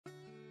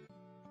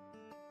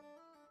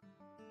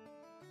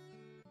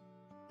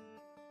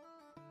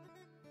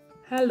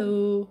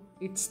Hello,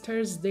 it's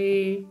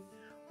Thursday.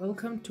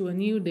 Welcome to a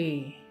new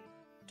day.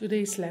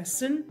 Today's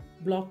lesson,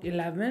 Block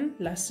 11,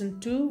 Lesson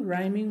 2,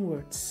 Rhyming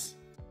Words.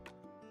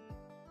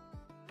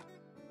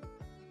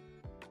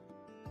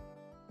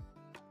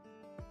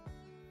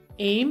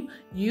 Aim,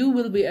 you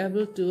will be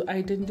able to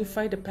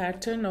identify the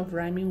pattern of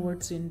rhyming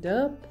words in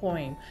the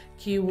poem.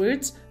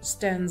 Keywords,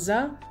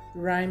 stanza,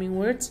 rhyming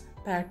words,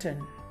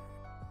 pattern.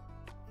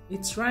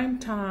 It's rhyme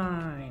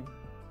time.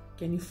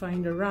 Can you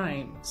find the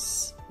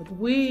rhymes? But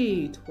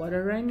wait, what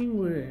are rhyming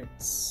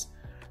words?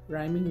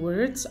 Rhyming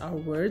words are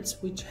words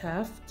which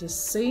have the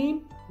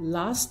same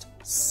last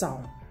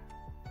sound.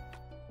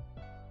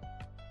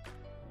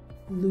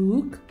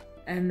 Look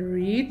and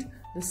read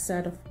the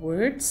set of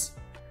words,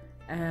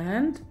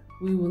 and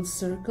we will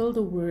circle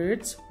the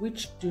words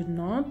which do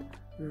not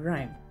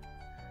rhyme.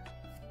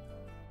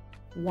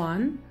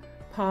 1.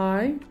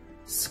 Pie,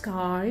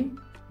 sky,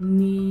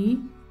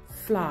 knee,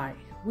 fly.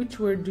 Which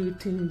word do you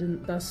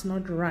think does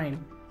not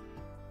rhyme?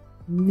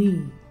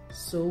 Knee.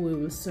 So we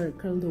will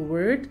circle the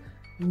word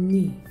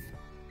knee.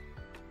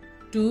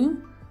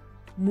 2.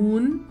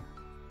 Moon,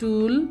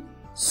 tool,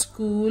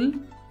 school,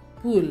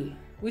 pool.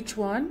 Which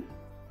one?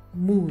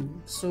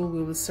 Moon. So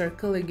we will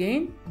circle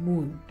again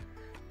moon.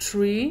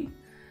 3.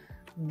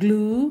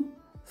 Glue,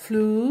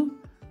 flew,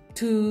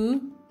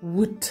 to,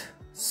 wood.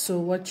 So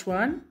which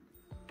one?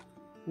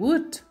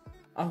 Wood.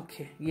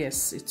 Okay,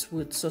 yes, it's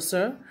wood. So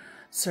sir,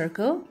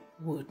 circle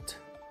wood.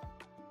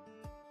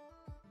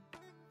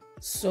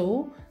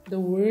 So the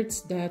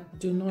words that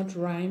do not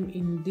rhyme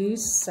in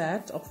this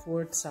set of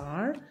words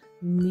are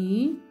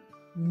knee,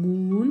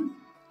 moon,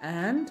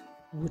 and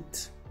wood.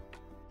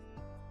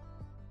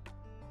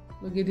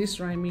 Look at these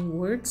rhyming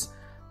words: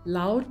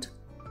 loud,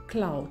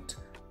 cloud,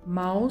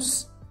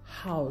 mouse,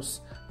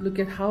 house. Look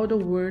at how the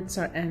words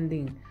are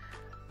ending.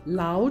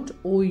 Loud,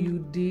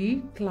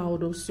 O-U-D,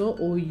 cloud also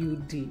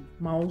O-U-D,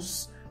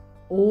 mouse,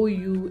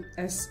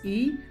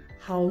 O-U-S-E,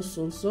 house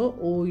also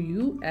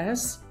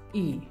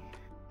O-U-S-E.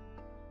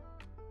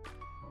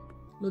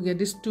 Look at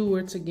these two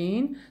words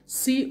again: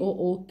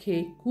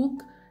 C-O-O-K,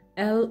 cook,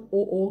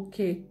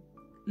 L-O-O-K,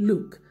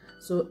 look.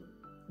 So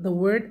the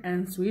word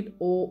ends with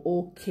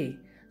O-O-K.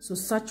 So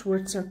such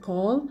words are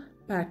called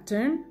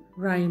pattern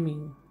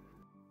rhyming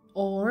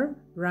or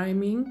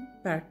rhyming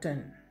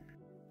pattern.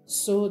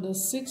 So the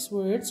 6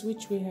 words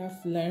which we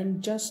have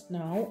learned just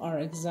now are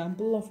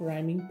example of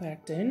rhyming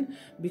pattern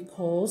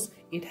because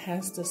it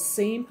has the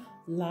same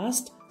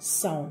last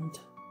sound.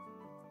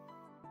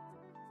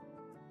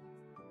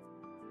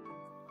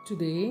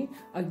 Today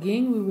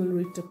again we will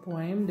read the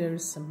poem There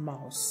is a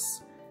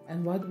Mouse.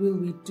 And what will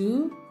we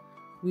do?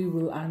 We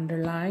will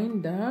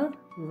underline the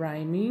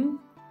rhyming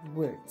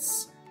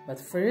words. But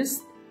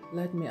first,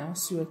 let me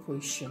ask you a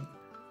question.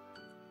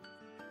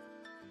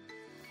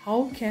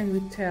 How can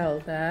we tell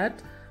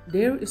that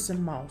There is a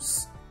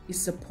Mouse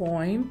is a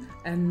poem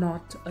and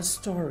not a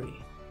story?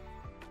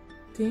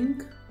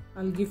 Think.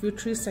 I'll give you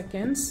 3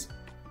 seconds.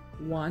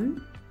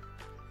 1,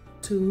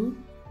 2,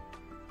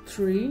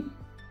 3.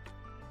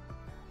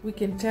 We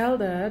can tell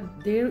that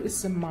There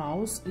is a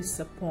Mouse is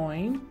a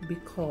poem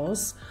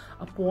because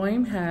a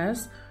poem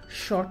has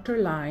shorter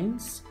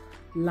lines.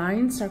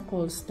 Lines are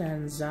called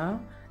stanza,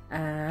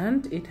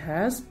 and it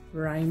has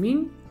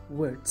rhyming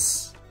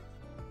words.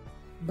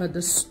 But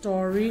the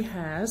story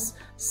has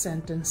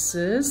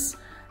sentences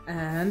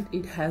and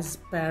it has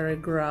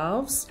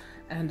paragraphs,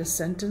 and the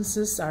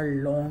sentences are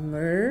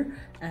longer,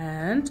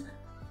 and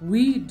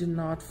we do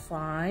not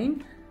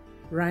find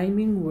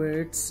rhyming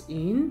words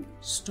in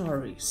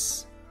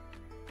stories.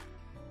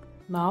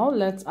 Now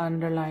let's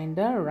underline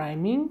the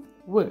rhyming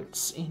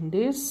words in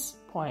this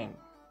poem.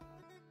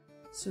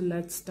 So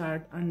let's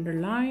start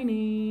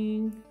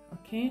underlining.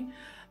 Okay,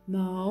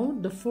 now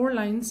the 4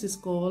 lines is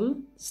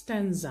called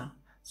stanza.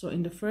 So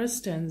in the first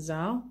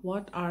stanza,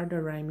 what are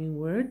the rhyming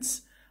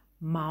words?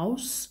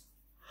 Mouse,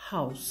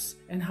 house.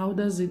 And how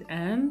does it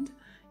end?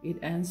 It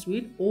ends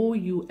with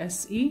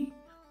O-U-S-E,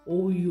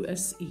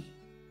 O-U-S-E.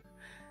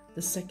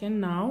 The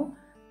second now,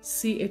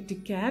 C-A-T,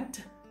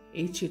 cat,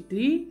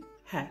 H-A-T,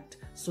 hat.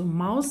 So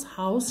mouse,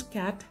 house,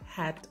 cat,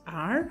 hat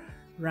are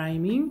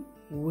rhyming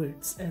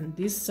words, and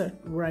these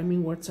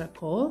rhyming words are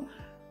called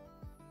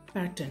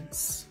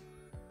patterns.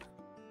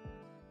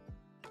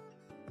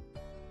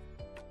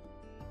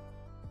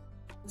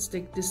 Let's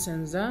take this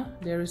stanza.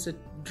 There is a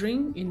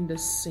drink in the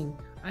sink.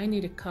 I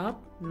need a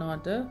cup,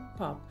 not a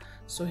pop.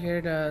 So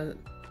here the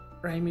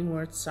rhyming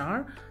words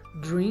are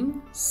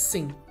drink,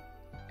 sink,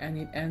 and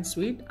it ends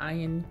with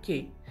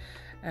I-N-K,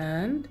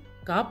 and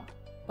cup,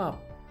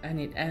 pop, and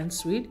it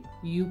ends with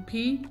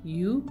U-P,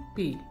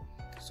 U-P.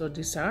 So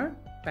these are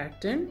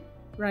pattern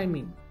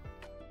rhyming.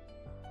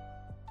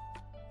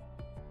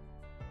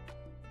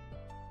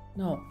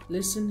 Now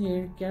listen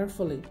here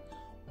carefully.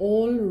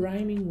 All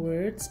rhyming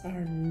words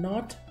are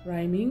not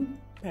rhyming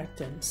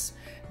patterns.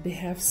 They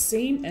have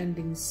same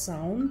ending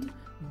sound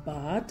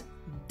but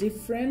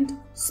different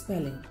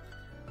spelling.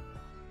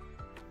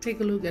 Take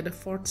a look at the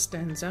 4th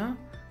stanza.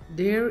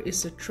 There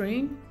is a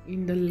train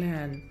in the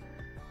land.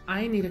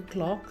 I need a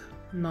clock,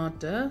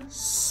 not a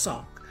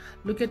sock.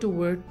 Look at the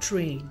word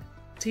train,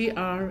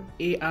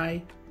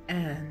 T-R-A-I-N,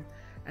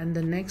 and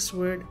the next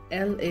word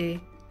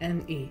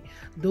L-A-N-E.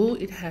 Though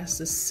it has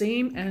the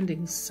same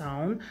ending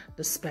sound,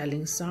 the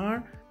spellings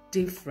are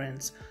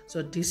different.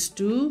 So these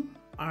two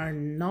are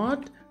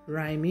not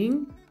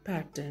rhyming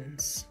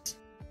patterns.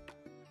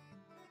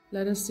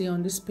 Let us see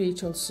on this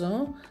page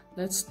also.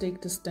 Let's take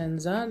the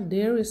stanza.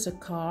 There is a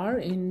car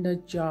in the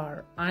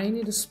jar. I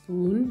need a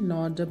spoon,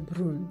 not a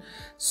broom.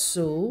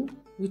 So,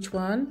 which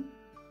one?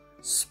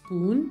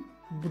 Spoon,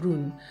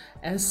 broom.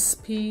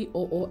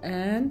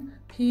 S-P-O-O-N,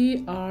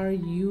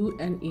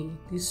 P-R-U-N-E.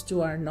 These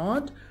two are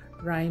not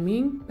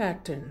rhyming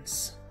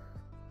patterns.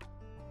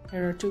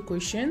 Here are two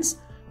questions.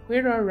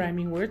 Where are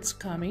rhyming words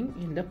coming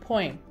in the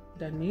poem?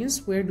 That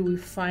means, where do we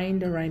find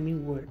the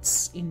rhyming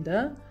words in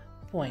the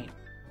poem?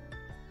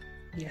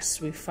 Yes,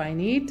 we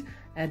find it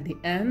at the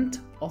end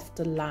of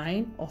the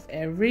line of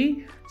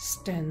every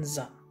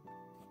stanza.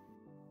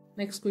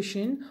 Next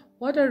question.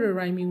 What are the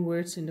rhyming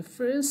words in the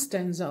first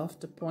stanza of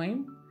the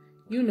poem?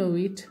 You know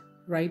it.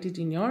 Write it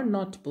in your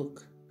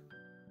notebook.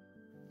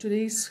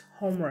 Today's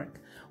homework.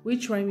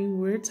 Which rhyming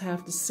words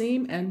have the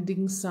same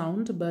ending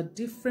sound but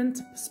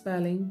different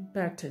spelling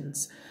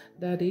patterns?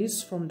 That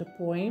is from the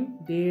poem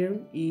There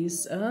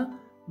is a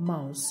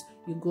Mouse.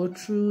 You go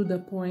through the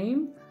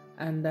poem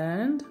and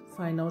then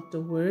find out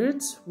the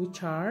words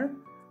which are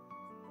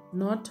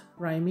not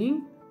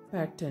rhyming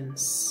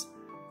patterns.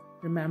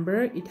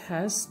 Remember, it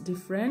has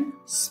different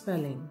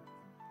spelling.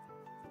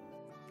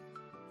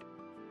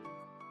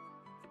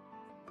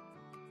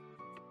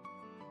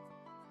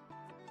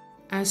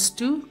 As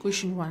to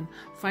question 1,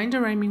 find the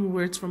rhyming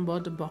words from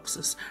both the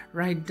boxes.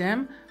 Write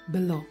them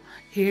below.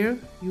 Here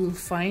you will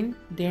find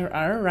there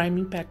are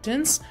rhyming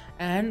patterns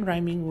and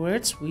rhyming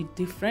words with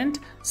different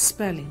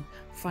spelling.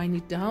 Find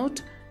it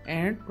out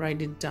and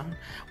write it down.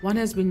 One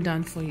has been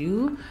done for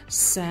you,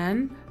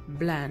 sand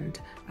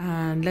blend,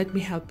 and let me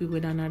help you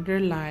with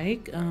another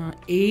like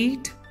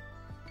 8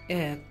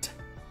 8.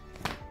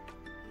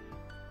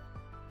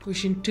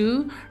 Question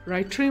 2,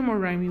 write 3 more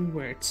rhyming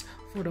words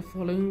for the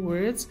following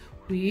words: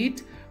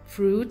 wheat,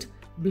 fruit,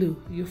 blue.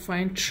 You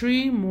find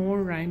 3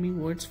 more rhyming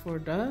words for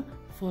the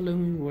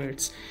following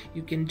words.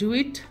 You can do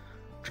it,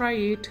 try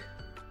it,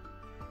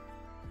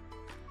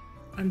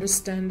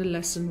 understand the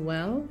lesson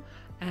well,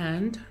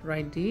 and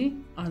write the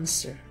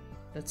answer.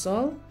 That's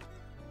all.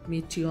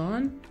 Meet you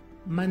on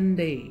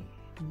Monday.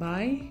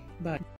 Bye.